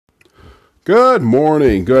Good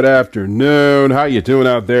morning, good afternoon. How you doing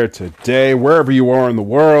out there today, wherever you are in the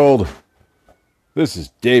world? This is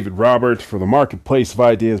David Robert for the Marketplace of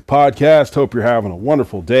Ideas podcast. Hope you're having a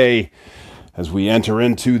wonderful day as we enter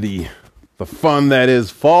into the fun that is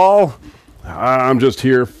fall. I'm just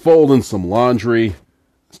here folding some laundry.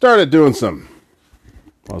 I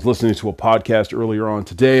was listening to a podcast earlier on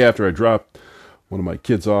today after I dropped one of my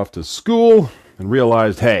kids off to school and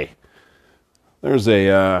realized, hey,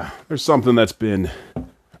 there's something that's been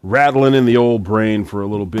rattling in the old brain for a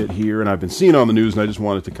little bit here, and I've been seeing on the news, and I just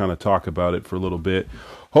wanted to kind of talk about it for a little bit.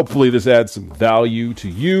 Hopefully this adds some value to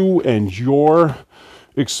you and your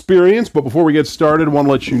experience. But before we get started, I want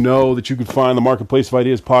to let you know that you can find the Marketplace of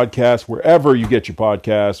Ideas podcast wherever you get your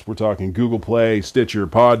podcasts. We're talking Google Play, Stitcher,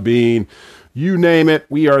 Podbean, you name it.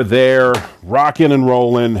 We are there, rocking and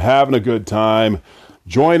rolling, having a good time.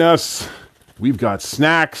 Join us. We've got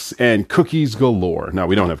snacks and cookies galore. Now,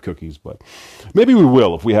 we don't have cookies, but maybe we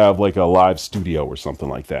will if we have like a live studio or something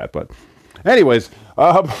like that. But anyways,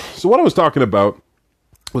 so what I was talking about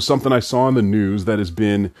was something I saw in the news that has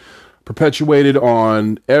been perpetuated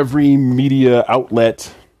on every media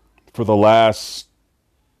outlet for the last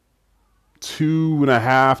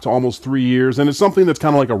 2.5 to almost 3 years. And it's something that's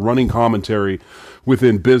kind of like a running commentary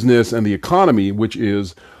within business and the economy, which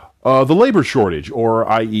is the labor shortage, or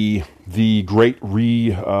i.e. the Great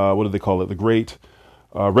The Great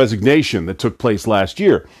Resignation that took place last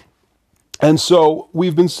year. And so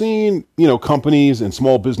we've been seeing, companies and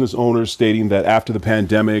small business owners stating that after the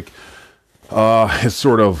pandemic has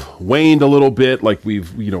sort of waned a little bit, like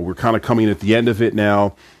we're kind of coming at the end of it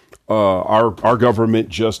now. Our government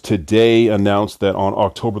just today announced that on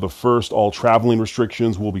October the 1st, all traveling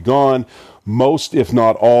restrictions will be gone. Most, if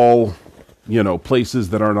not all, places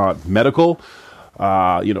that are not medical,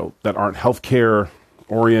 that aren't healthcare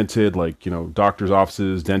oriented, like, doctor's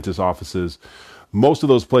offices, dentist offices, most of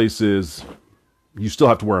those places, you still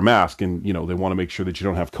have to wear a mask and, they want to make sure that you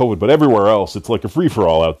don't have COVID, but everywhere else, it's like a free for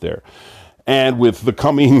all out there. And with the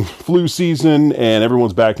coming flu season and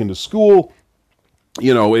everyone's back into school,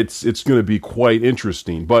 it's going to be quite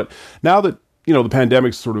interesting. But now that the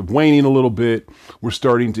pandemic's sort of waning a little bit, we're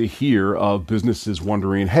starting to hear of businesses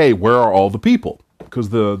wondering, hey, where are all the people? Because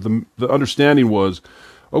the understanding was,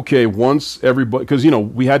 okay, once everybody, because,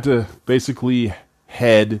 we had to basically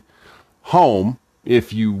head home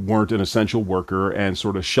if you weren't an essential worker and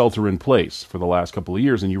sort of shelter in place for the last couple of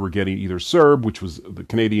years, and you were getting either CERB, which was the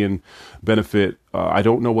Canadian benefit. I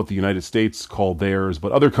don't know what the United States called theirs,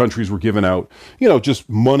 but other countries were giving out, just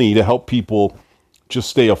money to help people just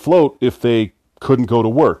stay afloat if they couldn't go to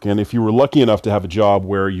work. And if you were lucky enough to have a job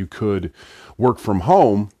where you could work from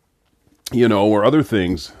home, or other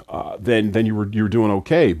things, then you were doing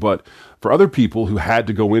okay. But for other people who had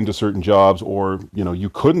to go into certain jobs, or, you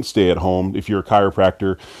couldn't stay at home, if you're a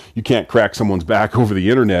chiropractor, you can't crack someone's back over the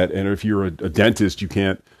internet. And if you're a dentist, you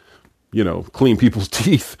can't, clean people's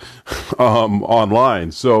teeth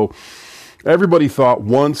online. So everybody thought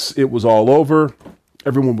once it was all over,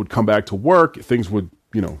 everyone would come back to work, things would,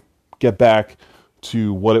 get back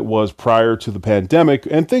to what it was prior to the pandemic.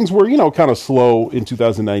 And things were, kind of slow in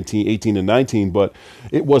 2018 and 19, but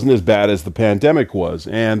it wasn't as bad as the pandemic was.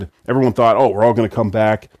 And everyone thought, oh, we're all going to come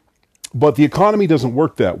back. But the economy doesn't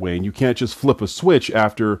work that way. And you can't just flip a switch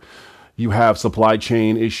after you have supply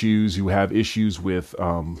chain issues, you have issues with,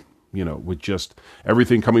 with just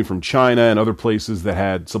everything coming from China and other places that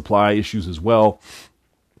had supply issues as well.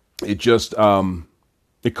 It just,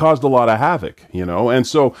 it caused a lot of havoc, and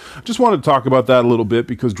so I just wanted to talk about that a little bit,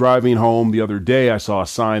 because driving home the other day, I saw a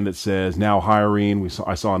sign that says now hiring.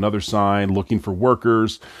 I saw another sign looking for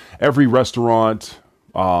workers. Every restaurant,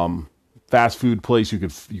 fast food place you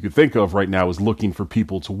could think of right now is looking for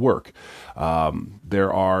people to work.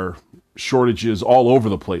 There are shortages all over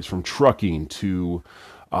the place, from trucking to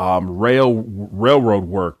railroad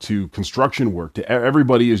work to construction work. To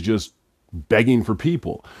everybody is just begging for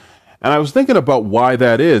people. And I was thinking about why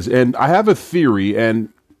that is. And I have a theory, and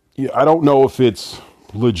I don't know if it's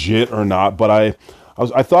legit or not, but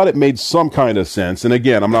I thought it made some kind of sense. And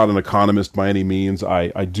again, I'm not an economist by any means.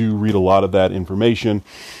 I do read a lot of that information,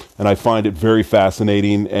 and I find it very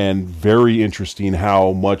fascinating and very interesting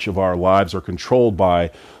how much of our lives are controlled by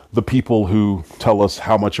the people who tell us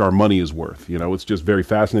how much our money is worth. It's just very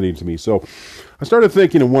fascinating to me. So I started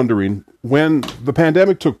thinking and wondering, when the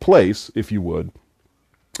pandemic took place, if you would,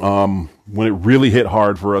 when it really hit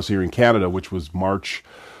hard for us here in Canada, which was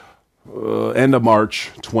end of March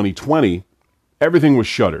 2020, everything was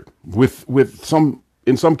shuttered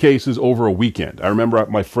in some cases over a weekend. I remember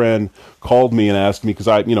my friend called me and asked me, because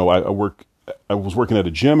I was working at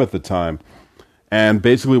a gym at the time, And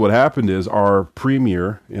basically what happened is our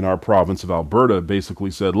premier in our province of Alberta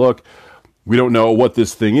basically said, look, we don't know what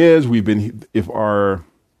this thing is. If our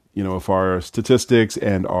statistics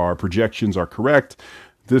and our projections are correct,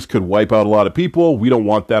 this could wipe out a lot of people. We don't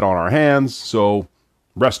want that on our hands. So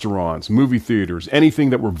restaurants, movie theaters, anything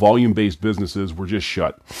that were volume-based businesses were just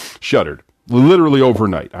shuttered, literally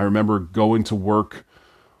overnight. I remember going to work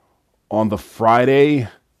on the Friday,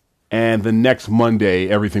 and the next Monday,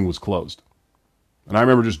 everything was closed. And I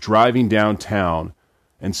remember just driving downtown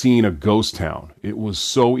and seeing a ghost town. It was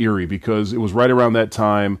so eerie because it was right around that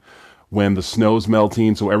time when the snow's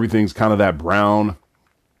melting, so everything's kind of that brown,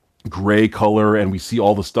 gray color, and we see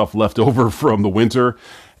all the stuff left over from the winter.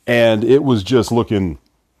 And it was just looking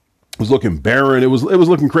barren. It was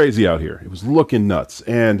looking crazy out here. It was looking nuts.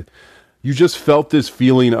 And you just felt this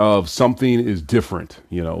feeling of something is different.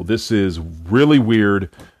 This is really weird.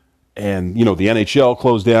 And, the NHL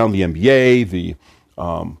closed down, the NBA, the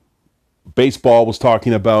baseball was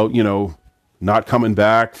talking about, not coming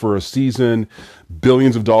back for a season.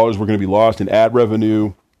 Billions of dollars were going to be lost in ad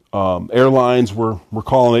revenue. Airlines were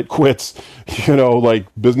calling it quits. Like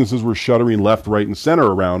businesses were shuttering left, right, and center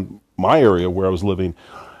around my area where I was living.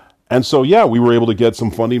 And so, yeah, we were able to get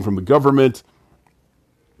some funding from the government,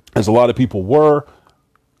 as a lot of people were.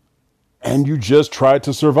 And you just tried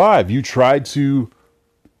to survive. You tried to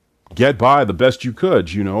get by the best you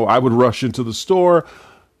could. I would rush into the store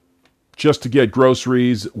just to get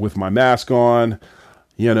groceries with my mask on,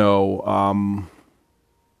 and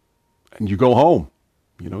you go home.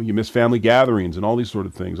 You miss family gatherings and all these sort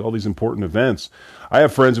of things, all these important events. I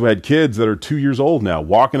have friends who had kids that are 2 years old now,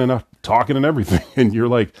 walking and talking and everything. And you're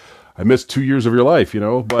like, I missed 2 years of your life,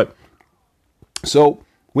 But so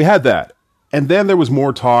we had that. And then there was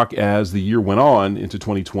more talk as the year went on into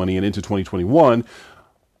 2020 and into 2021.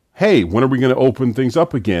 Hey, when are we going to open things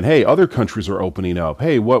up again? Hey, other countries are opening up.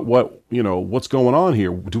 Hey, what's going on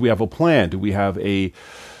here? Do we have a plan? Do we have a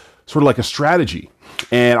sort of like a strategy?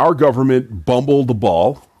 And our government bumbled the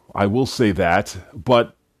ball. I will say that,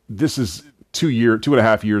 but this is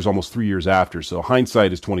 2.5 years, almost 3 years after. So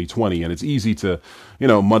hindsight is 2020, and it's easy to,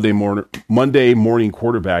 Monday morning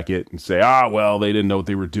quarterback it and say, well, they didn't know what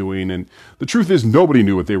they were doing. And the truth is nobody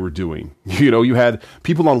knew what they were doing. You had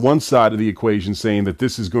people on one side of the equation saying that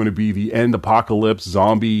this is going to be the end apocalypse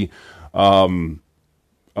zombie virus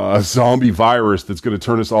that's going to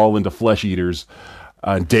turn us all into flesh eaters.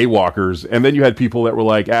 Daywalkers. And then you had people that were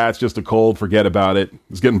like, it's just a cold, forget about it.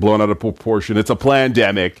 It's getting blown out of proportion. It's a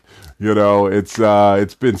pandemic.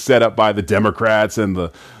 It's been set up by the Democrats and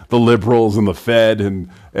the liberals and the Fed and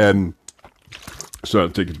so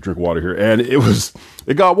I'm taking a drink of water here. And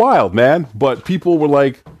it got wild, man. But people were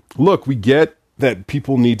like, look, we get that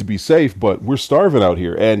people need to be safe, but we're starving out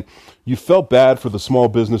here. And you felt bad for the small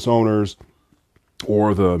business owners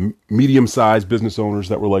or the medium-sized business owners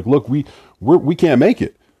that were like, look, we can't make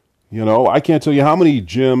it. I can't tell you how many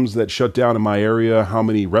gyms that shut down in my area, how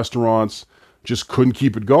many restaurants just couldn't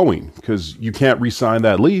keep it going because you can't re-sign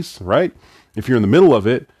that lease, right? If you're in the middle of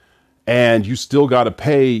it and you still got to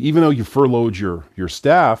pay, even though you furloughed your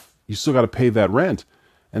staff, you still got to pay that rent.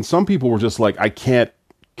 And some people were just like, I can't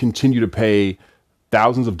continue to pay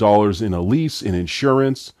thousands of dollars in a lease, in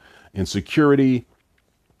insurance, in security,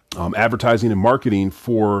 advertising and marketing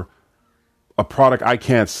for a product I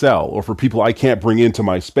can't sell or for people I can't bring into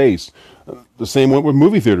my space. The same went with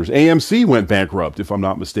movie theaters. AMC went bankrupt, if I'm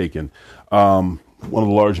not mistaken. One of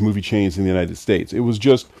the large movie chains in the United States. It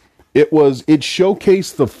showcased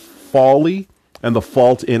the folly and the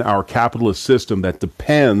fault in our capitalist system that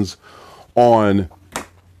depends on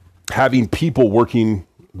having people working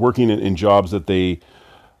in jobs that they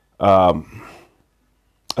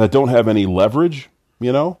that don't have any leverage,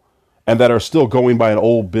 and that are still going by an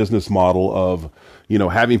old business model of,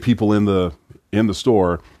 having people in the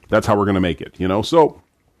store. That's how we're going to make it, So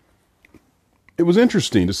it was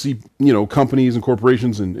interesting to see, companies and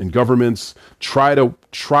corporations and governments try to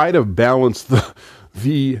balance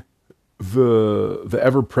the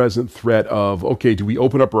ever-present threat of, okay, do we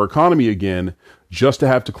open up our economy again just to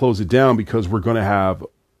have to close it down because we're going to have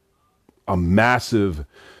a massive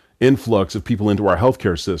influx of people into our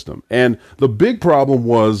healthcare system. And the big problem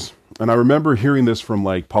was, and I remember hearing this from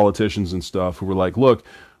like politicians and stuff who were like, look,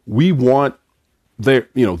 we want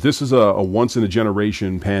this is a once in a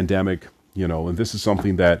generation pandemic, and this is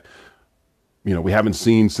something that, we haven't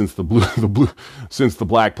seen since since the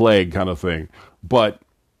Black Plague kind of thing. But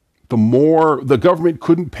the government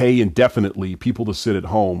couldn't pay indefinitely people to sit at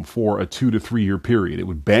home for a 2 to 3 year period. It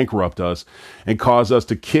would bankrupt us and cause us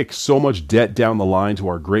to kick so much debt down the line to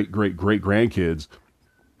our great grandkids.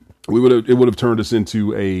 It would have turned us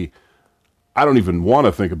into I don't even want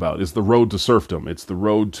to think about. It's the road to serfdom. It's the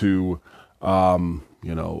road to, I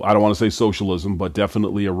don't want to say socialism, but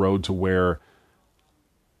definitely a road to where,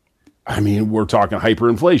 we're talking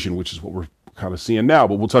hyperinflation, which is what we're kind of seeing now,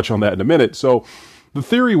 but we'll touch on that in a minute. So the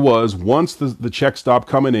theory was once the checks stop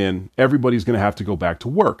coming in, everybody's going to have to go back to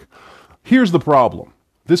work. Here's the problem.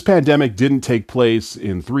 This pandemic didn't take place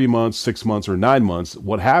in 3 months, 6 months, or 9 months.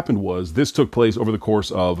 What happened was this took place over the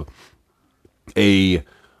course of a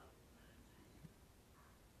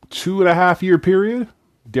 2.5 year period,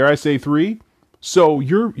 dare I say 3. So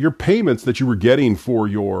your payments that you were getting for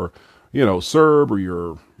your, CERB or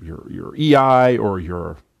your EI or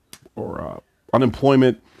your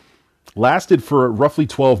unemployment lasted for roughly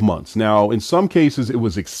 12 months. Now, in some cases, it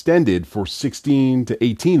was extended for 16 to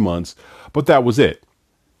 18 months, but that was it.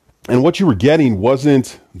 And what you were getting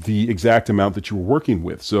wasn't the exact amount that you were working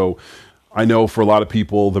with. So I know for a lot of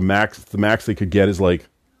people, the max they could get is like,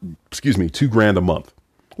 $2,000 a month,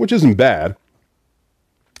 which isn't bad.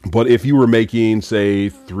 But if you were making, say,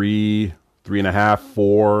 3.5,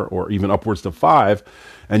 4, or even upwards to 5,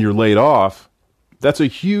 and you're laid off, that's a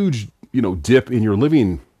huge, dip in your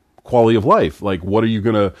living quality of life. Like, what are you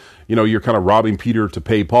gonna, you're kind of robbing Peter to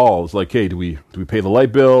pay Paul. It's like, hey, do we pay the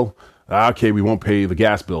light bill? Okay, we won't pay the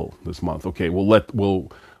gas bill this month. Okay, we'll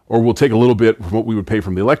take a little bit from what we would pay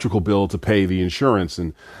from the electrical bill to pay the insurance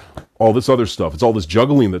and all this other stuff. It's all this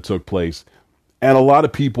juggling that took place. And a lot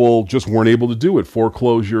of people just weren't able to do it.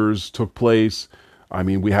 Foreclosures took place.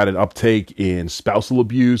 We had an uptake in spousal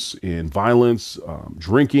abuse, in violence,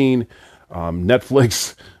 drinking,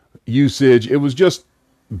 Netflix usage. It was just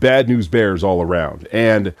bad news bears all around.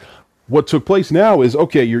 And what took place now is,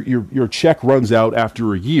 okay, your check runs out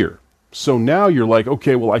after a year. So now you're like,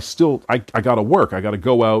 okay, well, I got to work. I got to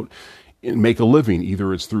go out and make a living.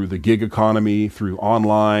 Either it's through the gig economy, through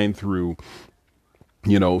online, through,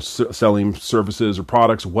 selling services or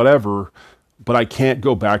products, whatever. But I can't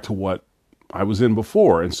go back to what I was in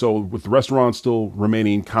before. And so with the restaurants still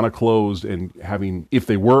remaining kind of closed and having, if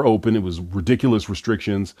they were open, it was ridiculous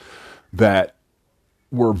restrictions that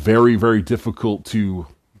were very, very difficult to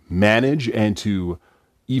manage and to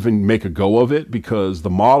even make a go of it, because the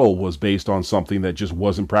model was based on something that just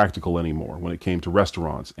wasn't practical anymore when it came to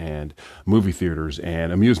restaurants and movie theaters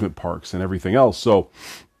and amusement parks and everything else. Or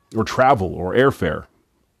travel or airfare.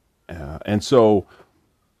 And so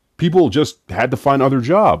people just had to find other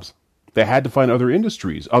jobs. They had to find other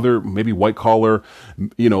industries, other maybe white collar,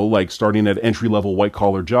 like starting at entry level white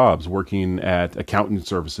collar jobs, working at accounting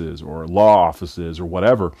services or law offices or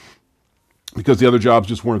whatever, because the other jobs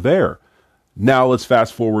just weren't there. Now let's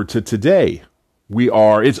fast forward to today.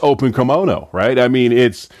 It's open kimono, right?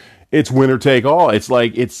 It's winner take all. It's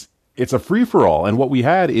like, it's a free for all. And what we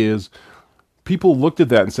had is people looked at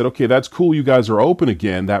that and said, okay, that's cool. You guys are open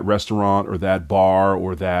again, that restaurant or that bar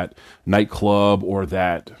or that nightclub or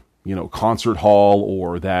that, concert hall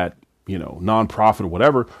or that, nonprofit or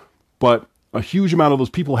whatever. But a huge amount of those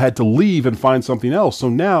people had to leave and find something else. So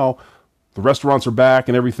now the restaurants are back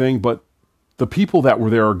and everything, but the people that were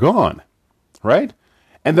there are gone. Right?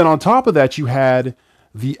 And then on top of that, you had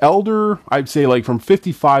the elder, I'd say like from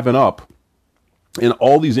 55 and up in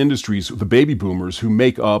all these industries, the baby boomers who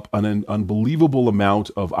make up an unbelievable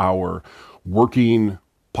amount of our working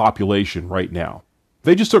population right now.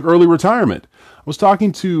 They just took early retirement. I was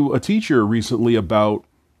talking to a teacher recently about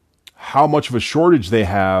how much of a shortage they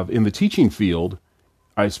have in the teaching field.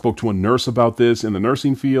 I spoke to a nurse about this in the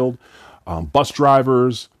nursing field, bus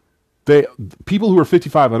drivers. People who are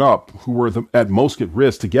 55 and up, who were at most at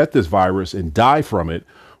risk to get this virus and die from it,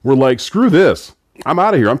 were like, screw this. I'm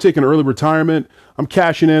out of here. I'm taking early retirement. I'm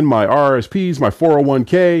cashing in my RRSPs, my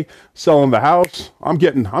 401k, selling the house. I'm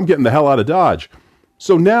getting the hell out of Dodge.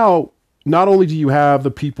 So now, not only do you have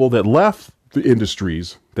the people that left the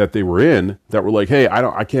industries that they were in that were like, hey,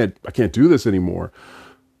 I can't do this anymore.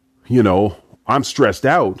 I'm stressed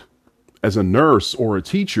out as a nurse or a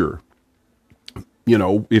teacher.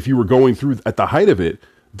 If you were going through at the height of it,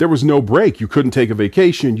 there was no break. You couldn't take a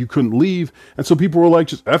vacation. You couldn't leave. And so people were like,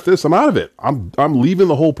 just F this, I'm out of it. I'm leaving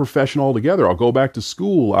the whole profession altogether. I'll go back to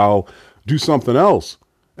school. I'll do something else.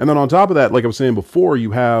 And then on top of that, like I was saying before,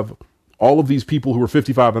 you have all of these people who are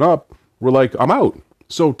 55 and up were like, I'm out.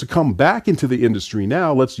 So to come back into the industry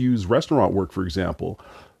now, let's use restaurant work, for example.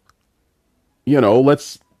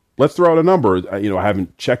 Let's throw out a number. I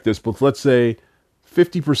haven't checked this, but let's say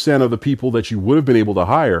 50% of the people that you would have been able to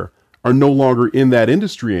hire are no longer in that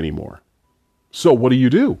industry anymore. So what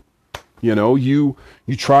do? You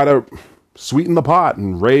try to sweeten the pot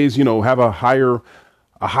and raise, have a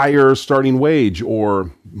higher starting wage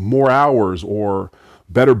or more hours or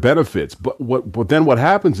better benefits. But then what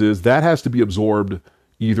happens is that has to be absorbed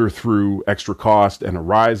either through extra cost and a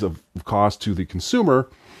rise of cost to the consumer,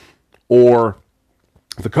 or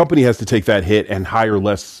the company has to take that hit and hire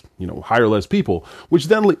less people, which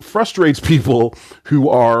then frustrates people who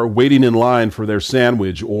are waiting in line for their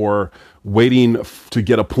sandwich or waiting to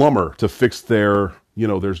get a plumber to fix their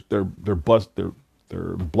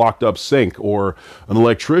blocked up sink, or an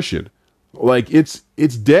electrician. Like it's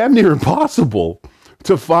damn near impossible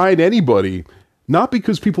to find anybody, not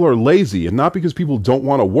because people are lazy and not because people don't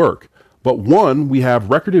want to work, but one, we have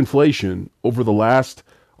record inflation over the last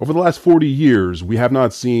 40 years. We have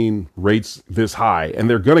not seen rates this high, and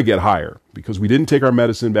they're going to get higher because we didn't take our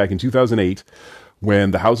medicine back in 2008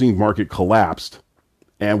 when the housing market collapsed,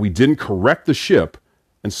 and we didn't correct the ship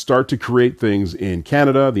and start to create things in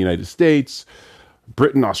Canada, the United States,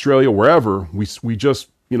 Britain, Australia, wherever. We just,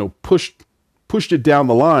 pushed it down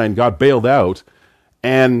the line, got bailed out,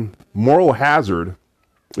 and moral hazard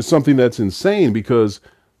is something that's insane because,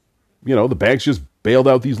 the banks just bailed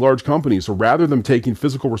out these large companies. So rather than taking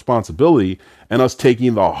physical responsibility and us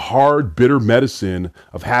taking the hard, bitter medicine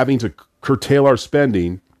of having to curtail our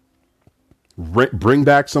spending, bring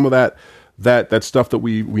back some of that stuff that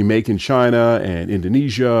we make in China and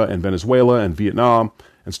Indonesia and Venezuela and Vietnam,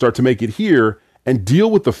 and start to make it here, and deal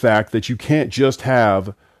with the fact that you can't just try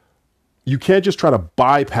to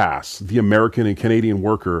bypass the American and Canadian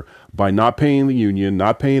worker by not paying the union,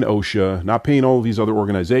 not paying OSHA, not paying all of these other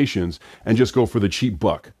organizations, and just go for the cheap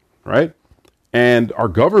buck, right? And our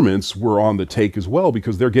governments were on the take as well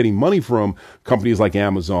because they're getting money from companies like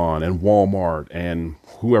Amazon and Walmart and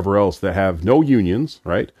whoever else that have no unions,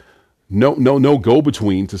 right? No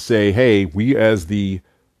go-between to say, hey, we as the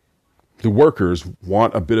workers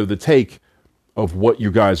want a bit of the take of what you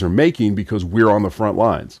guys are making because we're on the front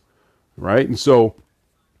lines, right? And so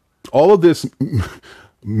all of this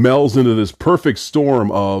melds into this perfect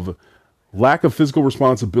storm of lack of fiscal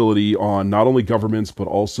responsibility on not only governments, but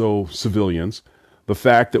also civilians. The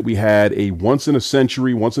fact that we had a once in a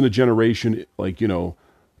century, once in a generation,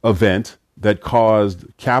 event that caused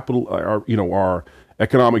our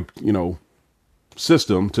economic,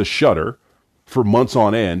 system to shudder for months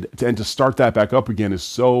on end, and to start that back up again is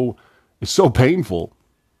so painful.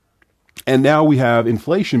 And now we have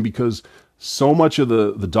inflation because so much of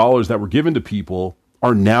the dollars that were given to people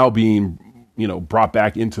are now being, brought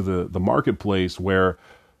back into the marketplace where,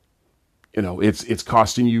 it's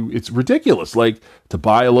costing you, it's ridiculous. Like to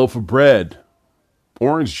buy a loaf of bread,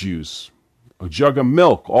 orange juice, a jug of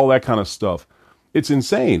milk, all that kind of stuff. It's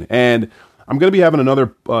insane. And I'm going to be having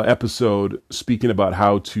another episode speaking about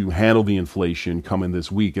how to handle the inflation coming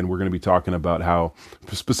this week. And we're going to be talking about how,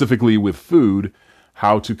 specifically with food,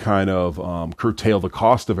 how to kind of curtail the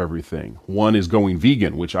cost of everything. One is going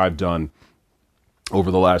vegan, which I've done over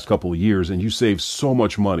the last couple of years, and you save so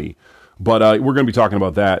much money. But we're going to be talking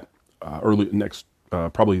about that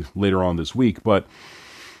probably later on this week. But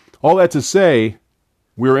all that to say,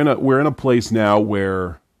 we're in a place now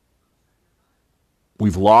where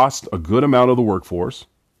we've lost a good amount of the workforce.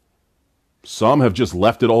 Some have just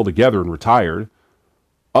left it all together and retired.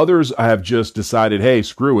 Others have just decided, hey,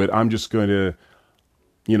 screw it, I'm just going to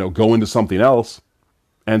go into something else.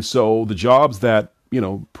 And so the jobs that,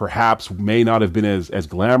 perhaps may not have been as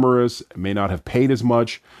glamorous, may not have paid as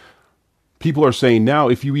much, people are saying now,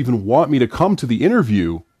 if you even want me to come to the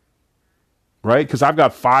interview, right? Because I've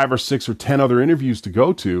got 5 or 6 or 10 other interviews to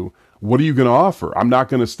go to. What are you going to offer? I'm not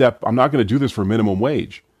going to do this for minimum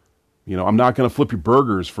wage. I'm not going to flip your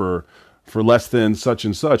burgers for less than such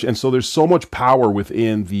and such. And so there's so much power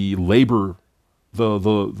within the labor,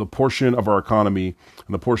 the portion of our economy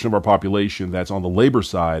and the portion of our population that's on the labor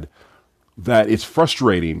side, that it's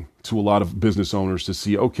frustrating to a lot of business owners to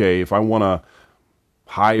see, okay, if I want to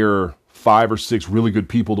hire 5 or 6 really good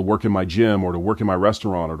people to work in my gym or to work in my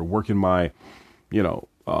restaurant or to work in my,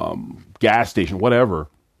 gas station, whatever,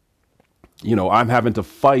 I'm having to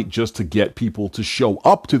fight just to get people to show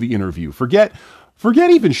up to the interview. Forget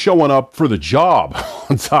even showing up for the job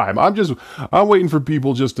on time. I'm waiting for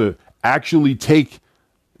people just to actually take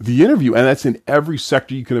the interview. And that's in every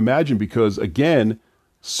sector you can imagine, because again,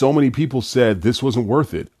 so many people said this wasn't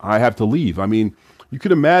worth it. I have to leave. I mean, you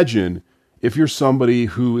could imagine if you're somebody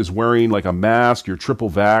who is wearing like a mask, you're triple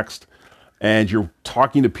vaxxed, and you're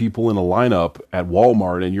talking to people in a lineup at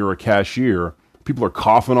Walmart and you're a cashier, people are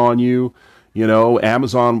coughing on you.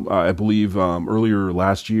 Amazon, I believe, earlier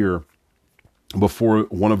last year, before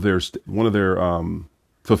one of their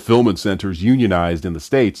fulfillment centers unionized in the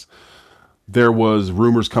States, there was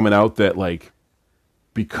rumors coming out that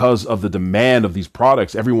because of the demand of these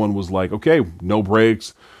products, everyone was like, okay, no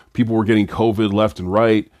breaks, People were getting COVID left and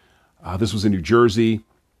right. This was in New Jersey,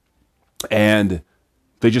 and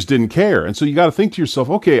they just didn't care. And so you got to think to yourself,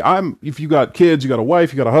 okay, if you got kids, you got a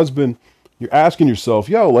wife, you got a husband, you're asking yourself,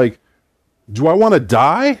 yo, like, do I want to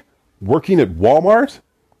die working at Walmart?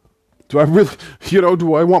 Do I really,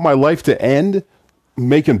 do I want my life to end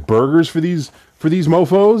making burgers for these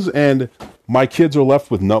mofos, and my kids are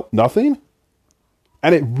left with nothing?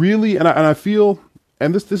 And it really, and I feel,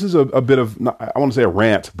 and this is a bit of, I want to say a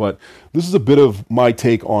rant, but this is a bit of my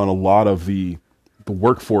take on a lot of the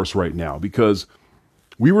workforce right now, because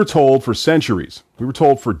we were told for centuries, we were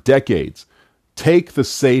told for decades, take the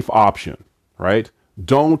safe option, right?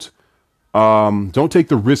 Don't take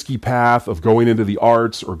the risky path of going into the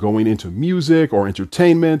arts or going into music or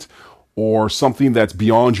entertainment or something that's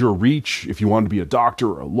beyond your reach. If you want to be a doctor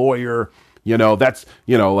or a lawyer,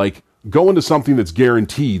 like go into something that's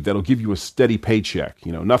guaranteed, that'll give you a steady paycheck,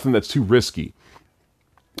 nothing that's too risky.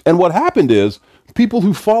 And what happened is people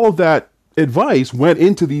who followed that advice went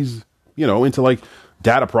into these, into like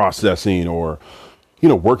data processing or,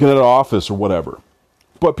 working at an office or whatever.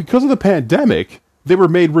 But because of the pandemic, they were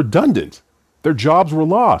made redundant. Their jobs were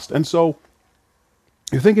lost. And so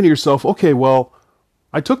you're thinking to yourself, okay, well,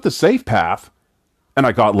 I took the safe path and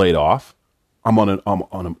I got laid off. I'm on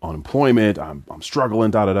unemployment. I'm struggling,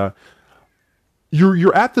 da, da, da.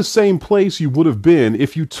 You're at the same place you would have been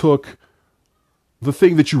if you took the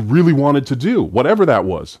thing that you really wanted to do, whatever that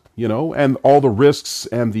was, and all the risks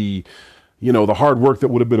and the hard work that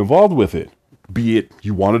would have been involved with it. Be it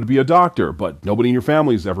you wanted to be a doctor, but nobody in your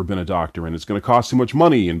family's ever been a doctor, and it's going to cost too much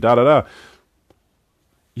money, and da da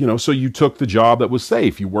da. So you took the job that was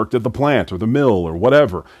safe. You worked at the plant or the mill or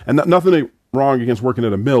whatever, and nothing wrong against working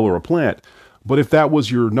at a mill or a plant. But if that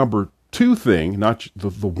was your number two thing, not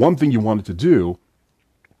the one thing you wanted to do,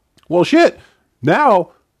 well, shit.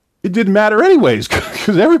 Now it didn't matter anyways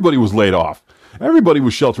because everybody was laid off. Everybody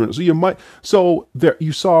was sheltering. So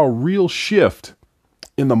you saw a real shift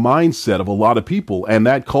in the mindset of a lot of people, and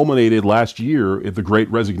that culminated last year at the Great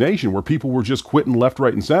Resignation, where people were just quitting left,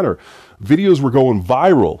 right, and center. Videos were going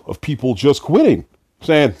viral of people just quitting,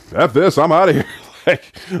 saying, "F this, I'm out of here."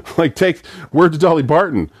 like word to Dolly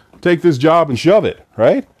Parton, take this job and shove it.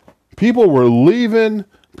 Right? People were leaving.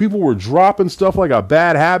 People were dropping stuff like a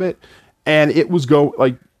bad habit, and it was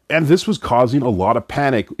and this was causing a lot of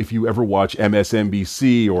panic. If you ever watch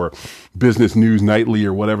MSNBC or Business News Nightly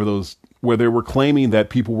or whatever those, where they were claiming that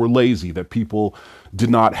people were lazy, that people did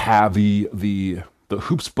not have the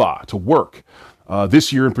chutzpah to work.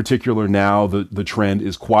 This year in particular, now the trend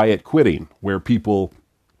is quiet quitting, where people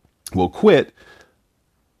will quit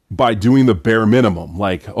by doing the bare minimum.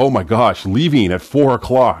 Like, oh my gosh, leaving at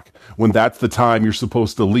 4:00 when that's the time you're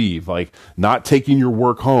supposed to leave, like not taking your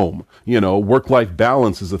work home. Work-life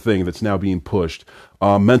balance is a thing that's now being pushed.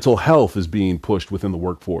 Mental health is being pushed within the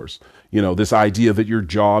workforce. This idea that your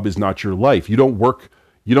job is not your life. You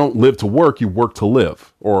don't live to work, you work to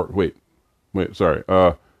live. Or wait, sorry.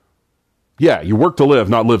 You work to live,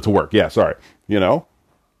 not live to work. Yeah, sorry.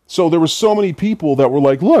 So there were so many people that were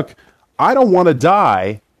like, look, I don't want to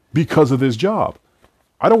die because of this job.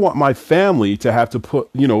 I don't want my family to have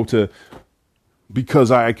to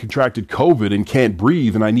because I contracted COVID and can't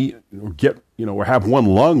breathe and I need or have one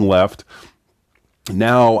lung left.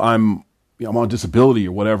 Now I'm on disability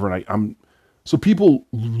or whatever. And so people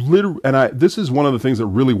literally, this is one of the things that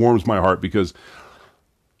really warms my heart, because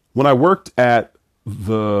when I worked at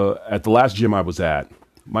the last gym I was at,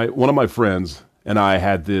 one of my friends and I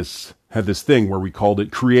had this thing where we called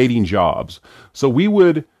it creating jobs. So we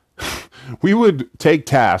would take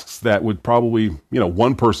tasks that would probably,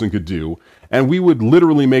 one person could do, and we would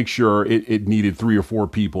literally make sure it needed 3 or 4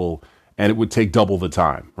 people, and it would take double the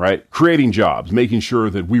time, right? Creating jobs, making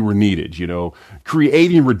sure that we were needed,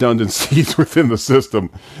 creating redundancies within the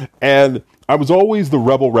system. And I was always the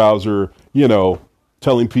rebel rouser,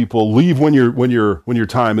 telling people, leave when your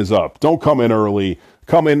time is up. Don't come in early.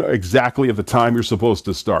 Come in exactly at the time you're supposed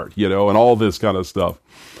to start, and all this kind of stuff.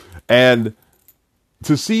 And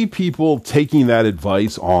to see people taking that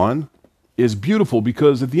advice on is beautiful,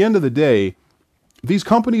 because at the end of the day, these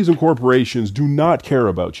companies and corporations do not care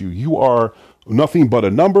about you. You are nothing but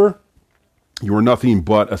a number. You are nothing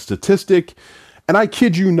but a statistic. And I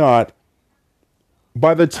kid you not,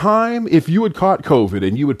 by the time, if you had caught COVID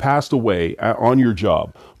and you had passed away on your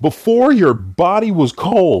job, before your body was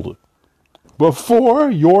cold,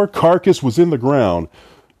 before your carcass was in the ground,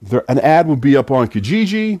 an ad would be up on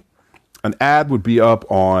Kijiji. An ad would be up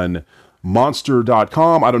on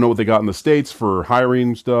Monster.com. I don't know what they got in the States for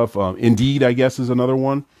hiring stuff. Indeed, I guess, is another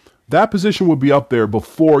one. That position would be up there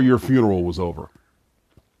before your funeral was over,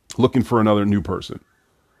 looking for another new person.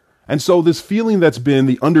 And so this feeling that's been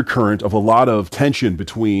the undercurrent of a lot of tension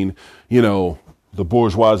between, the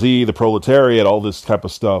bourgeoisie, the proletariat, all this type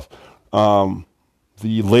of stuff, the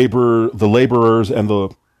laborers and the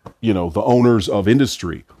owners of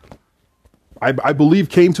industry, I believe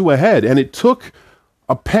came to a head. And it took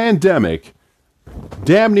a pandemic,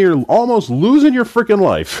 damn near almost losing your freaking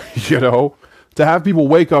life, to have people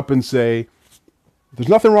wake up and say, there's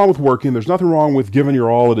nothing wrong with working. There's nothing wrong with giving your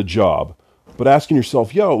all at a job. But asking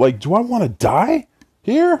yourself, do I want to die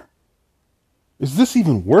here? Is this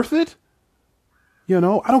even worth it? I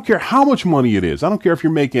don't care how much money it is. I don't care if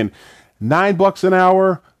you're making $9 an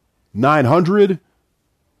hour, 900,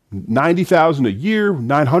 90,000 a year,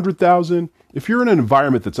 900,000. If you're in an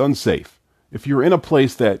environment that's unsafe, if you're in a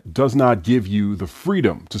place that does not give you the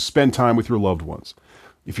freedom to spend time with your loved ones,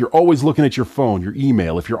 if you're always looking at your phone, your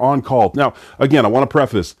email, if you're on call. Now, again, I want to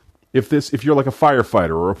preface, if you're like a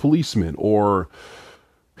firefighter or a policeman or,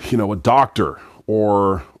 a doctor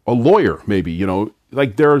or a lawyer, maybe,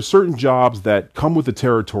 there are certain jobs that come with the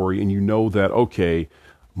territory and that, okay,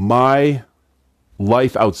 my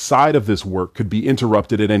life outside of this work could be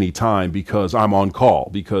interrupted at any time because I'm on call,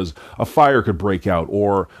 because a fire could break out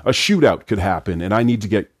or a shootout could happen and I need to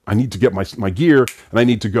get my gear and I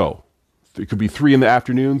need to go. It could be 3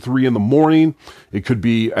 p.m, 3 a.m. It could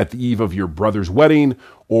be at the eve of your brother's wedding,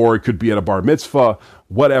 or it could be at a bar mitzvah,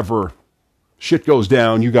 whatever. Shit goes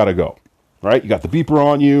down, you got to go, right? You got the beeper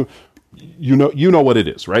on you. You know what it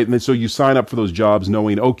is, right? And then, so you sign up for those jobs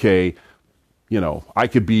knowing, okay, I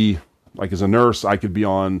could be, like as a nurse, I could be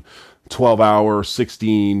on 12-hour,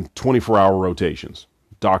 16, 24-hour rotations.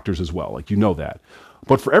 Doctors as well, that.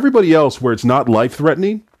 But for everybody else where it's not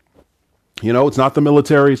life-threatening, it's not the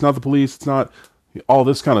military, it's not the police, it's not all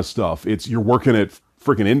this kind of stuff. It's you're working at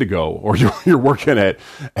freaking Indigo or you're working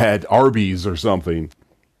at Arby's or something.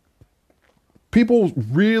 People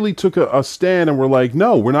really took a stand and were like,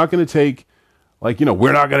 no, we're not going to take, we're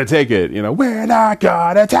not going to take it. We're not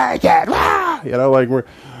going to take it.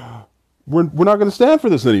 We're not going to stand for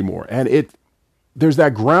this anymore. And there's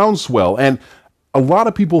that groundswell. And a lot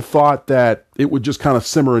of people thought that it would just kind of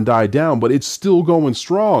simmer and die down, but it's still going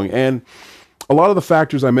strong. And a lot of the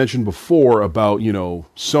factors I mentioned before about,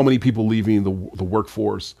 so many people leaving the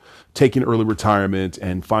workforce, taking early retirement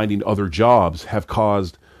and finding other jobs have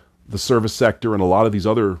caused the service sector and a lot of these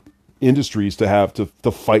other industries to have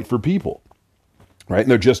to fight for people, right?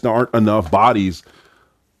 And there just aren't enough bodies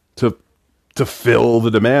to fill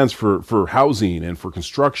the demands for housing and for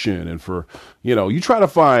construction and for, you try to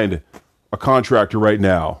find a contractor right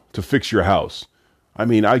now to fix your house. I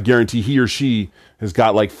mean, I guarantee he or she has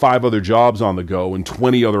got like 5 other jobs on the go and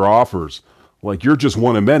 20 other offers. You're just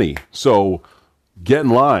one of many. So get in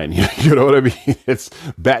line. You know what I mean? It's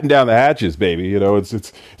batten down the hatches, baby.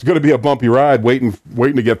 It's going to be a bumpy ride waiting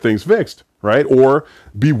to get things fixed, right? Or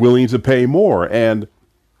be willing to pay more. And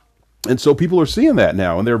so people are seeing that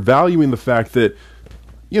now, and they're valuing the fact that,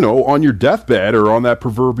 on your deathbed or on that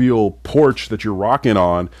proverbial porch that you're rocking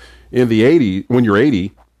on in the 80s, when you're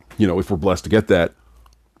 80, if we're blessed to get that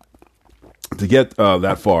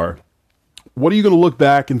far, what are you going to look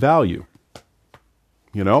back and value?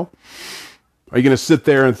 Are you going to sit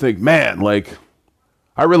there and think, man,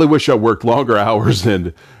 I really wish I worked longer hours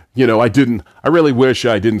and, I really wish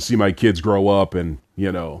I didn't see my kids grow up and,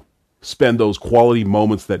 spend those quality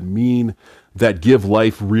moments that give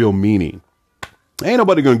life real meaning. Ain't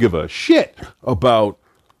nobody going to give a shit about,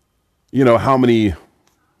 how many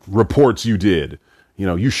reports you did.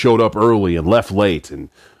 You showed up early and left late and,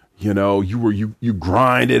 you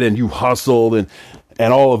grinded and you hustled and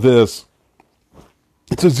all of this.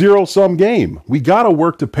 It's a zero-sum game. We got to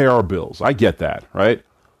work to pay our bills. I get that, right?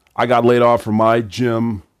 I got laid off from my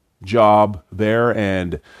gym job there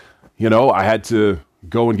and, I had to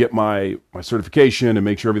go and get my certification and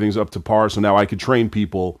make sure everything's up to par. So now I could train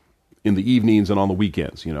people in the evenings and on the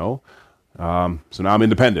weekends, So now I'm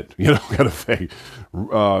independent, kind of thing.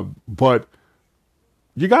 But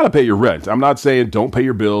you got to pay your rent. I'm not saying don't pay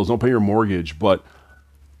your bills, don't pay your mortgage, but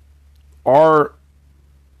our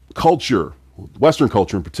culture, Western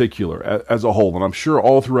culture in particular, as a whole, and I'm sure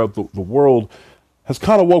all throughout the world, has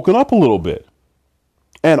kind of woken up a little bit.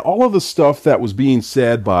 And all of the stuff that was being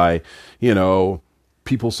said by,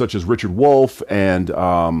 people such as Richard Wolff and,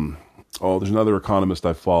 there's another economist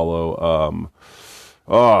I follow,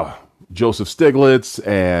 Joseph Stiglitz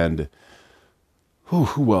and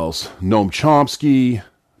who else? Noam Chomsky,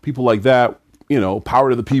 people like that, power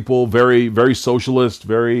to the people, very, very socialist,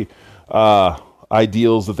 very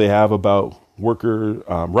ideals that they have about worker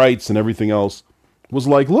rights and everything else, was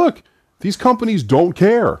like, look, these companies don't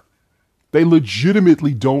care. They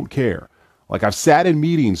legitimately don't care. Like I've sat in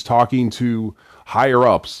meetings talking to higher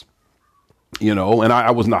ups, and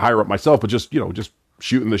I wasn't a higher up myself, but just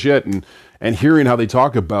shooting the shit and hearing how they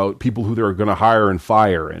talk about people who they're going to hire and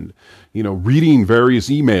fire, and reading various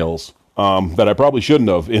emails that I probably shouldn't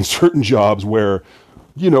have in certain jobs where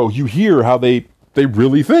you hear how they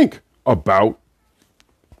really think about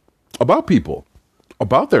people,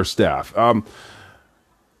 about their staff.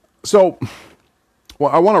 So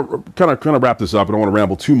I want to kind of wrap this up. I don't want to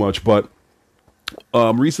ramble too much, but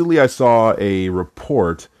recently I saw a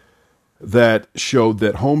report that showed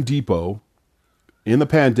that Home Depot in the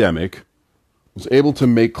pandemic was able to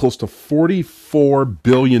make close to $44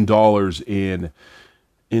 billion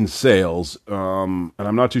in sales. And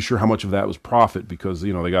I'm not too sure how much of that was profit because,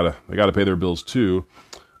 they gotta pay their bills too.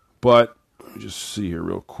 But let me just see here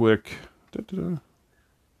real quick. Da-da-da.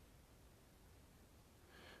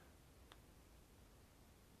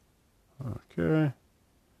 Okay.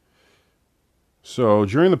 So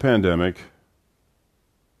during the pandemic,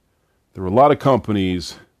 there were a lot of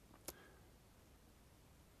companies.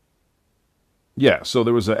 Yeah, so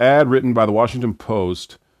there was an ad written by the Washington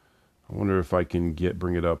Post. I wonder if I can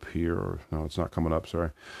bring it up here. Or no, it's not coming up. Sorry.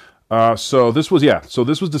 So this was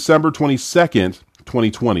December 22nd,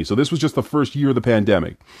 2020. So this was just the first year of the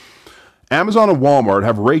pandemic. Amazon and Walmart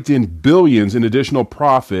have raked in billions in additional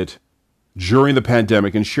profit during the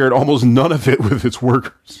pandemic and shared almost none of it with its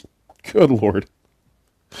workers. Good Lord.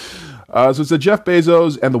 So it said Jeff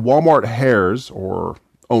Bezos and the Walmart heirs, or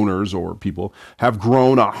owners or people, have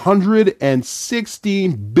grown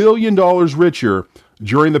 $116 billion richer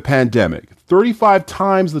during the pandemic, 35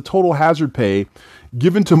 times the total hazard pay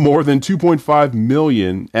given to more than 2.5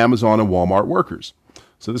 million Amazon and Walmart workers.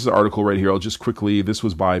 So this is an article right here. I'll just quickly, this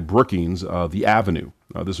was by Brookings, The Avenue.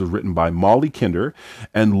 This was written by Molly Kinder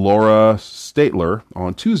and Laura Statler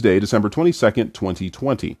on Tuesday, December 22nd,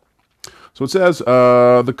 2020. So it says,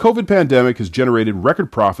 the COVID pandemic has generated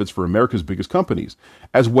record profits for America's biggest companies,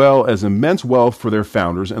 as well as immense wealth for their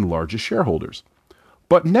founders and largest shareholders,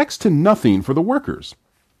 but next to nothing for the workers.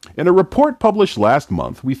 In a report published last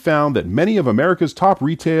month, we found that many of America's top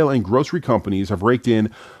retail and grocery companies have raked in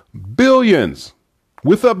billions,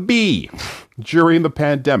 with a B, during the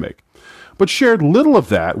pandemic, but shared little of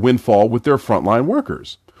that windfall with their frontline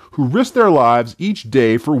workers, who risk their lives each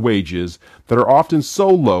day for wages that are often so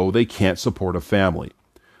low they can't support a family.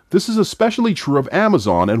 This is especially true of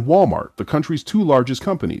Amazon and Walmart, the country's two largest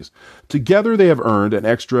companies. Together, they have earned an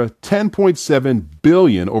extra $10.7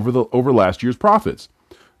 billion over last year's profits,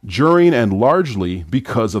 during and largely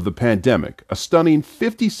because of the pandemic, a stunning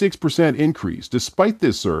 56% increase. Despite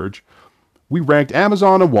this surge, we ranked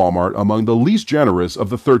Amazon and Walmart among the least generous of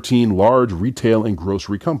the 13 large retail and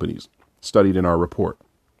grocery companies studied in our report.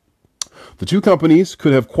 The two companies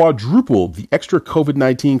could have quadrupled the extra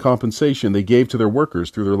COVID-19 compensation they gave to their workers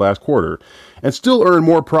through their last quarter and still earn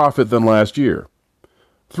more profit than last year.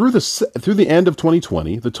 Through the end of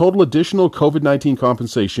 2020, the total additional COVID-19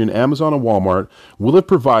 compensation Amazon and Walmart will have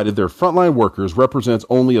provided their frontline workers represents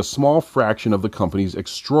only a small fraction of the company's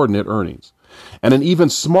extraordinary earnings, and an even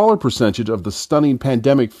smaller percentage of the stunning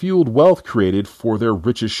pandemic-fueled wealth created for their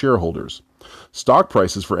richest shareholders. Stock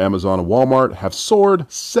prices for Amazon and Walmart have soared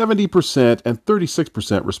 70% and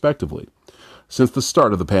 36% respectively since the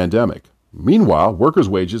start of the pandemic. Meanwhile, workers'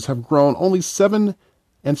 wages have grown only 7%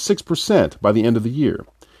 and 6% by the end of the year,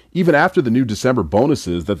 even after the new December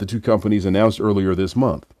bonuses that the two companies announced earlier this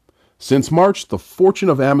month. Since March, the fortune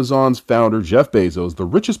of Amazon's founder, Jeff Bezos, the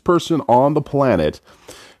richest person on the planet,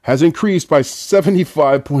 has increased by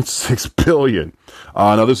 $75.6 billion.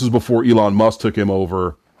 Now, this is before Elon Musk took him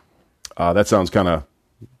over. That sounds kind of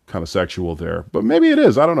sexual there, but maybe it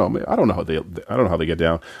is. I don't know. I don't know how they get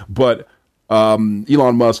down. But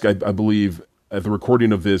Elon Musk, I believe, at the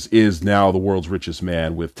recording of this, is now the world's richest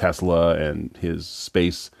man with Tesla and his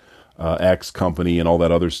Space X company and all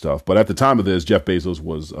that other stuff. But at the time of this, Jeff Bezos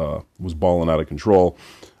was balling out of control.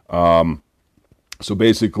 So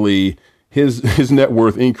basically, his net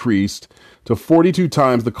worth increased to 42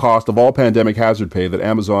 times the cost of all pandemic hazard pay that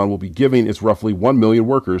Amazon will be giving its roughly 1 million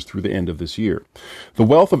workers through the end of this year. The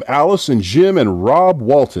wealth of Alice and Jim and Rob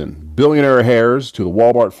Walton, billionaire heirs to the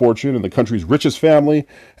Walmart fortune and the country's richest family,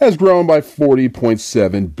 has grown by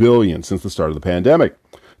 $40.7 billion since the start of the pandemic.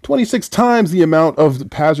 26 times the amount of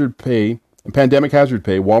pandemic hazard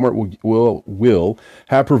pay Walmart will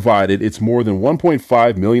have provided its more than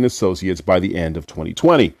 1.5 million associates by the end of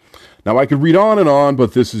 2020. Now, I could read on,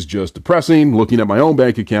 but this is just depressing, looking at my own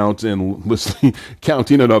bank account and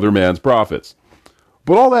counting another man's profits.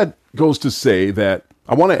 But all that goes to say that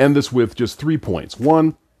I want to end this with just 3 points.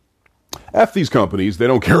 One, F these companies. They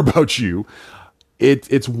don't care about you.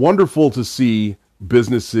 it's wonderful to see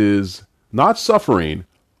businesses not suffering,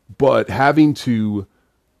 but having to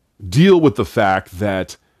deal with the fact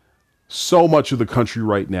that so much of the country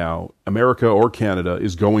right now, America or Canada,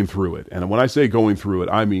 is going through it. And when I say going through it,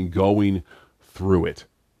 I mean going through it.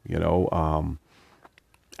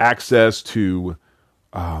 Access to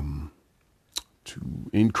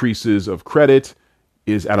increases of credit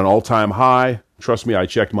is at an all-time high. Trust me, I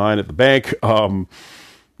checked mine at the bank.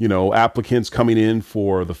 Applicants coming in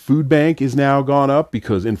for the food bank is now gone up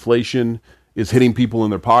because inflation is hitting people in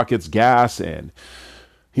their pockets. Gas and,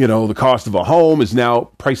 the cost of a home is now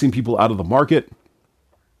pricing people out of the market.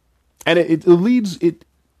 And it leads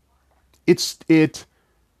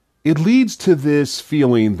to this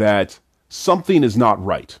feeling that something is not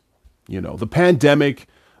right. The pandemic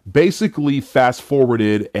basically fast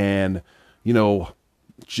forwarded and,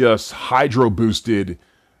 just hydro boosted,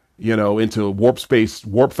 into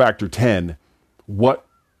warp factor 10, what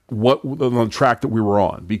the track that we were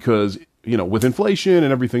on, because, with inflation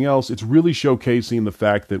and everything else, it's really showcasing the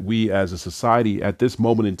fact that we as a society at this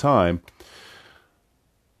moment in time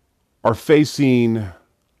are facing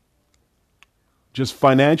just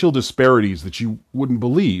financial disparities that you wouldn't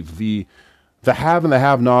believe. The have and the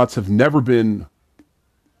have-nots have never been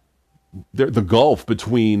the gulf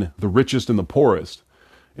between the richest and the poorest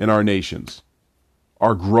in our nations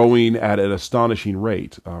are growing at an astonishing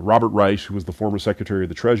rate. Robert Reich, who was the former Secretary of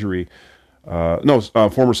the Treasury,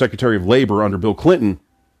 former Secretary of Labor under Bill Clinton,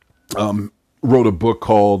 wrote a book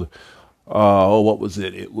called, what was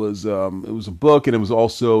it? It was a book, and it was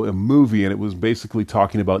also a movie, and it was basically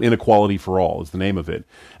talking about inequality for all is the name of it.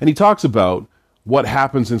 And he talks about what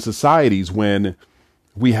happens in societies when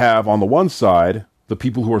we have, on the one side, the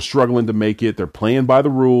people who are struggling to make it. They're playing by the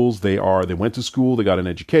rules. They went to school, they got an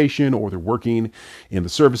education, or they're working in the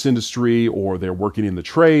service industry, or they're working in the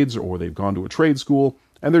trades, or they've gone to a trade school,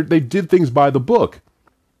 and they did things by the book.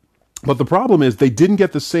 But the problem is they didn't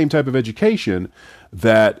get the same type of education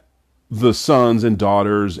that the sons and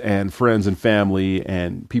daughters and friends and family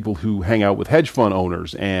and people who hang out with hedge fund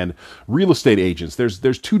owners and real estate agents.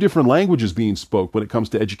 There's two different languages being spoke when it comes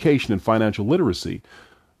to education and financial literacy.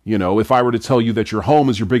 If I were to tell you that your home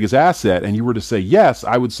is your biggest asset and you were to say yes,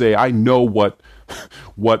 I would say I know what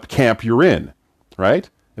camp you're in, right?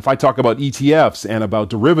 If I talk about ETFs and about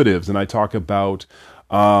derivatives and I talk about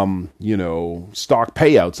stock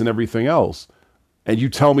payouts and everything else, and you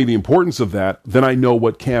tell me the importance of that, then I know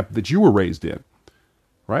what camp that you were raised in,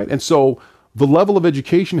 right? And so the level of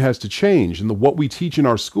education has to change, and what we teach in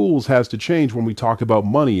our schools has to change when we talk about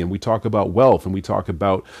money and we talk about wealth and we talk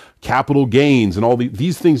about capital gains, and all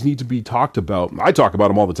these things need to be talked about. I talk about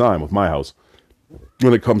them all the time with my house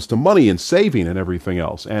when it comes to money and saving and everything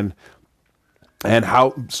else, and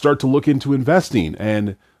how start to look into investing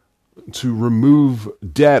and to remove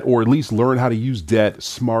debt, or at least learn how to use debt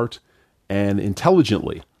smart and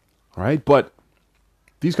intelligently, right? But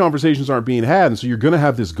these conversations aren't being had, and so you're going to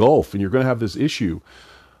have this gulf, and you're going to have this issue.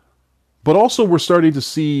 But also, we're starting to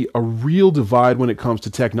see a real divide when it comes to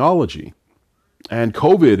technology. And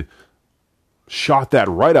COVID shot that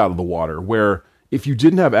right out of the water, where if you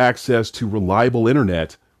didn't have access to reliable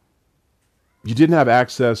internet, you didn't have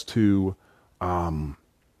access to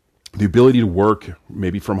the ability to work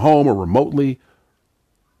maybe from home or remotely,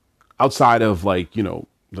 outside of the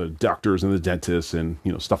doctors and the dentists and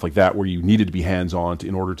stuff like that, where you needed to be hands-on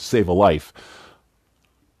in order to save a life.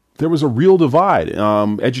 There was a real divide.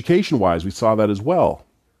 Education-wise, we saw that as well.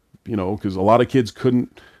 Because a lot of kids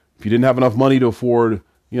couldn't, if you didn't have enough money to afford,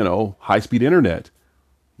 high-speed internet,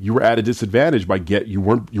 you were at a disadvantage you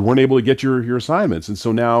weren't able to get your assignments. And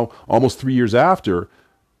so now, almost 3 years after,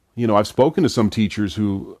 I've spoken to some teachers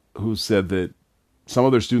who said that some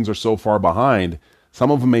of their students are so far behind,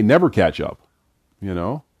 some of them may never catch up.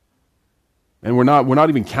 And we're not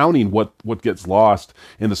even counting what gets lost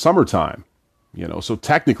in the summertime, so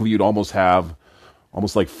technically you'd almost have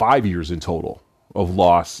like 5 years in total of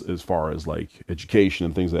loss as far as like education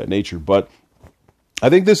and things of that nature. But I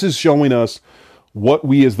think this is showing us what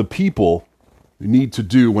we as the people need to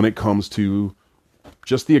do when it comes to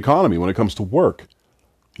just the economy, when it comes to work.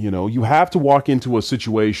 You have to walk into a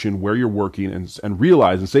situation where you're working and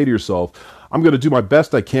realize and say to yourself, I'm going to do my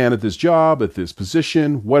best I can at this job, at this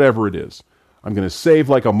position, whatever it is. I'm going to save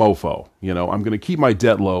like a mofo. I'm going to keep my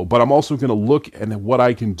debt low, but I'm also going to look at what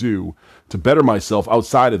I can do to better myself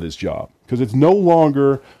outside of this job. Because it's no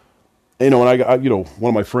longer, and I one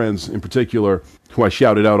of my friends in particular, who I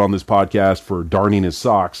shouted out on this podcast for darning his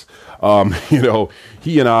socks,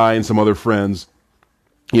 he and I and some other friends,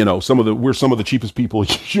 we're some of the cheapest people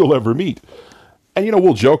you'll ever meet. And,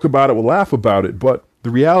 we'll joke about it, we'll laugh about it, but the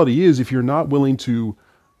reality is, if you're not willing to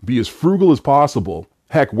be as frugal as possible,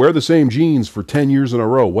 heck, wear the same jeans for 10 years in a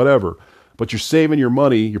row, whatever, but you're saving your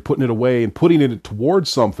money, you're putting it away and putting it towards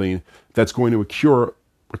something that's going to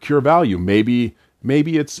accrue value. Maybe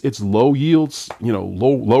it's low yields,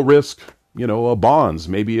 low risk, bonds.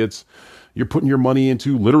 Maybe it's you're putting your money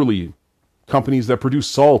into literally companies that produce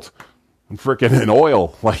salt and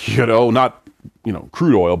oil, like, not,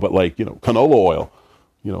 crude oil, but like, canola oil.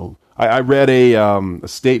 I read a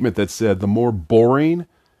statement that said the more boring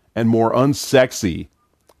and more unsexy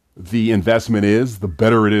the investment is, the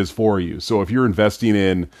better it is for you. So if you're investing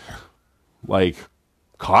in like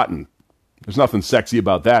cotton, there's nothing sexy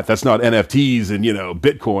about that. That's not NFTs and,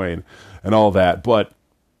 Bitcoin and all that, but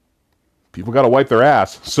people got to wipe their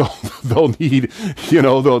ass. So they'll need,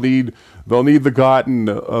 they'll need the cotton,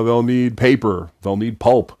 they'll need paper, they'll need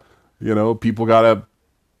pulp,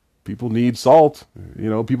 people need salt,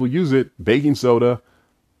 people use it, baking soda,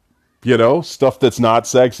 stuff that's not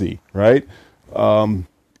sexy, right?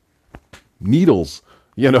 Needles,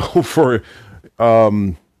 for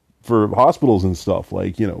hospitals and stuff,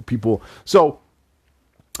 like, people. So,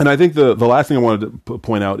 and I think the last thing I wanted to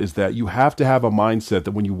point out is that you have to have a mindset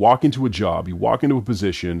that when you walk into a job, you walk into a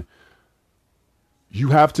position, you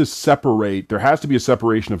have to separate, there has to be a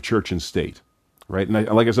separation of church and state, right? And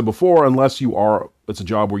like I said before, unless it's a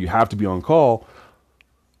job where you have to be on call,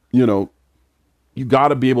 you got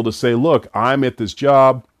to be able to say, look, I'm at this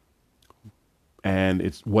job and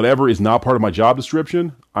it's whatever is not part of my job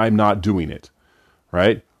description, I'm not doing it,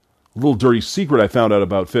 right? A little dirty secret I found out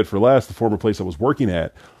about Fit for Less, the former place I was working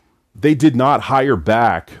at. They did not hire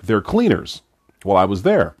back their cleaners while I was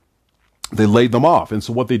there. They laid them off. And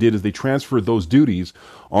so what they did is they transferred those duties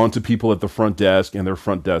onto people at the front desk and their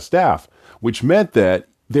front desk staff, which meant that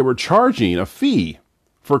they were charging a fee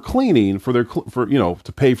for cleaning,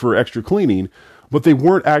 to pay for extra cleaning, but they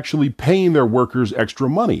weren't actually paying their workers extra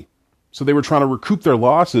money. So they were trying to recoup their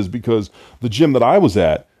losses, because the gym that I was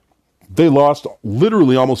at, they lost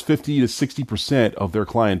literally almost 50 to 60% of their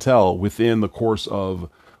clientele within the course of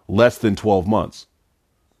less than 12 months.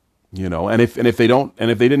 And if they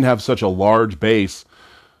didn't have such a large base,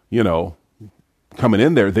 coming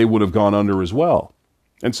in there, they would have gone under as well.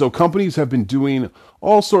 And so companies have been doing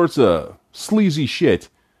all sorts of sleazy shit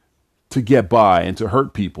to get by and to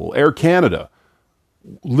hurt people. Air Canada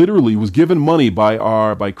literally was given money by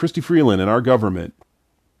Chrystia Freeland and our government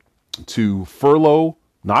to furlough,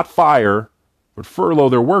 not fire, but furlough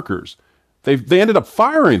their workers. They ended up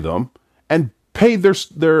firing them and paid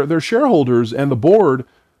their shareholders and the board,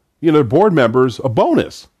 their board members, a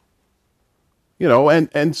bonus.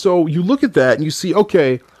 And so you look at that and you see,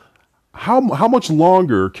 okay, how much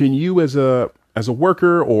longer can you as a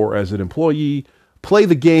worker or as an employee play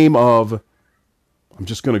the game of, I'm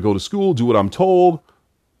just going to go to school, do what I'm told,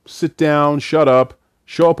 sit down, shut up,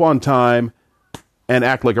 show up on time, and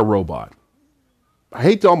act like a robot? I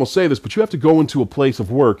hate to almost say this, but you have to go into a place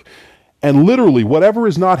of work and literally whatever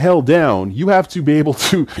is not held down, you have to be able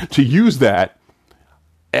to use that.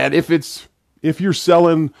 And if you're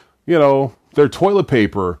selling, their toilet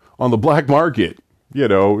paper on the black market, or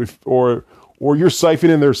you're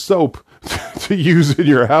siphoning their soap to use in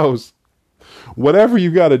your house, whatever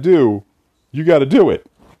you got to do, you got to do it.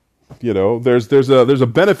 There's a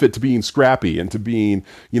benefit to being scrappy and to being,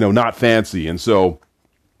 not fancy. And so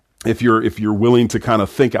if you're willing to kind of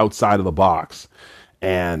think outside of the box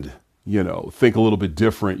and, think a little bit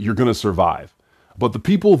different, you're going to survive. But the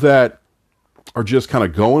people that are just kind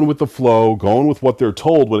of going with the flow, going with what they're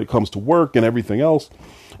told when it comes to work and everything else.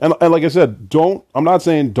 And like I said, I'm not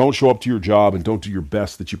saying don't show up to your job and don't do your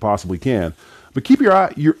best that you possibly can, but keep your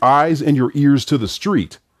eyes and your ears to the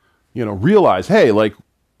street. Realize, hey, like,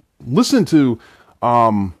 listen to,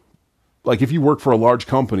 like if you work for a large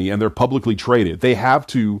company and they're publicly traded, they have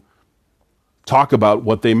to talk about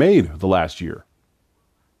what they made the last year.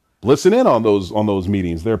 Listen in on those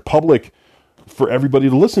meetings. They're public for everybody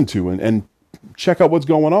to listen to and check out what's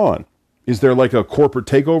going on. Is there like a corporate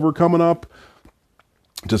takeover coming up?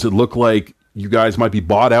 Does it look like you guys might be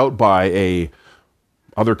bought out by a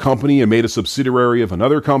other company and made a subsidiary of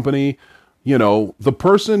another company? The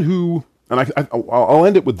person who, and I'll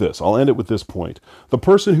end it with this. I'll end it with this point. The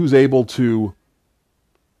person who's able to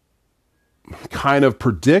kind of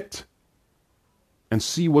predict and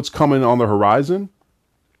see what's coming on the horizon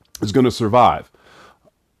is going to survive.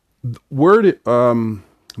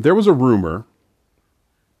 There was a rumor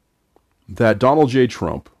that Donald J.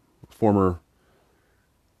 Trump, former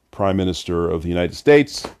Prime Minister of the United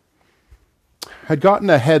States, had gotten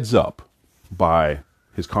a heads up by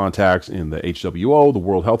his contacts in the HWO, the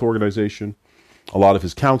World Health Organization, a lot of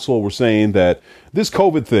his counsel were saying that this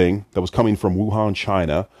COVID thing that was coming from Wuhan,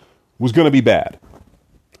 China, was going to be bad.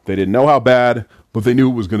 They didn't know how bad, but they knew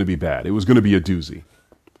it was going to be bad. It was going to be a doozy.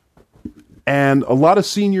 And a lot of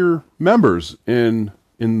senior members in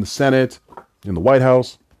the Senate, in the White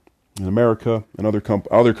House, in America, and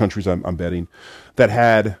other countries, I'm betting, that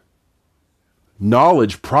had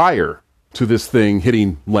knowledge prior to this thing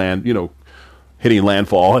hitting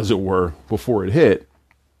landfall, as it were, before it hit,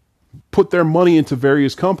 put their money into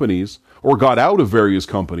various companies or got out of various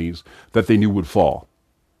companies that they knew would fall,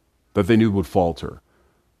 that they knew would falter.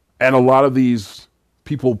 And a lot of these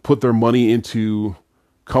people put their money into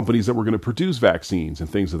companies that were going to produce vaccines and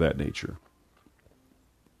things of that nature.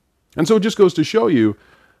 And so it just goes to show you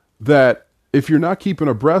that if you're not keeping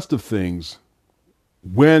abreast of things,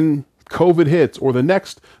 when COVID hits or the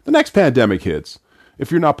next pandemic hits,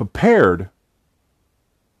 if you're not prepared,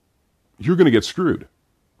 you're going to get screwed.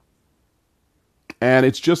 And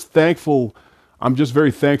it's just I'm just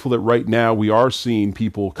very thankful that right now we are seeing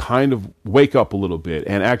people kind of wake up a little bit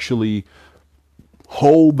and actually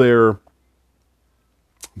hold their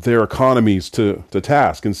economies to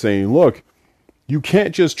task and saying, look, you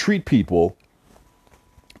can't just treat people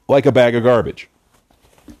like a bag of garbage,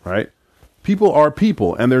 right? People are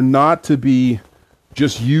people, and they're not to be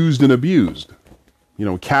just used and abused,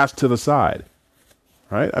 cast to the side,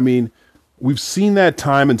 right? I mean, we've seen that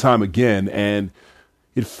time and time again, and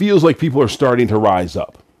it feels like people are starting to rise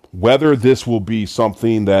up. Whether this will be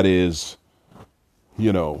something that is,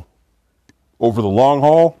 over the long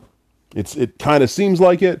haul, it kind of seems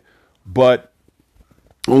like it, but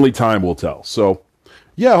only time will tell. So,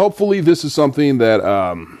 yeah, hopefully this is something that,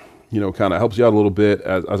 kind of helps you out a little bit.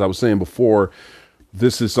 As I was saying before,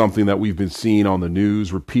 this is something that we've been seeing on the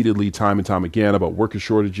news repeatedly, time and time again, about worker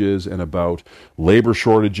shortages and about labor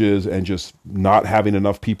shortages and just not having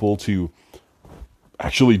enough people to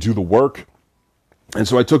actually do the work. And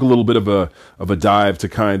so I took a little bit of a dive to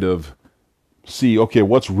kind of see, okay,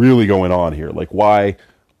 what's really going on here? Like, why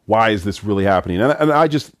is this really happening? And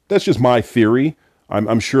that's just my theory.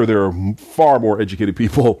 I'm sure there are far more educated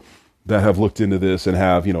people that have looked into this and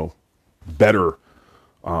have, better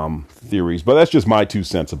theories. But that's just my 2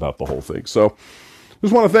 cents about the whole thing. So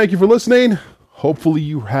just want to thank you for listening. Hopefully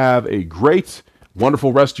you have a great,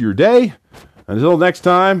 wonderful rest of your day. Until next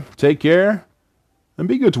time, take care and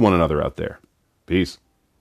be good to one another out there. Peace.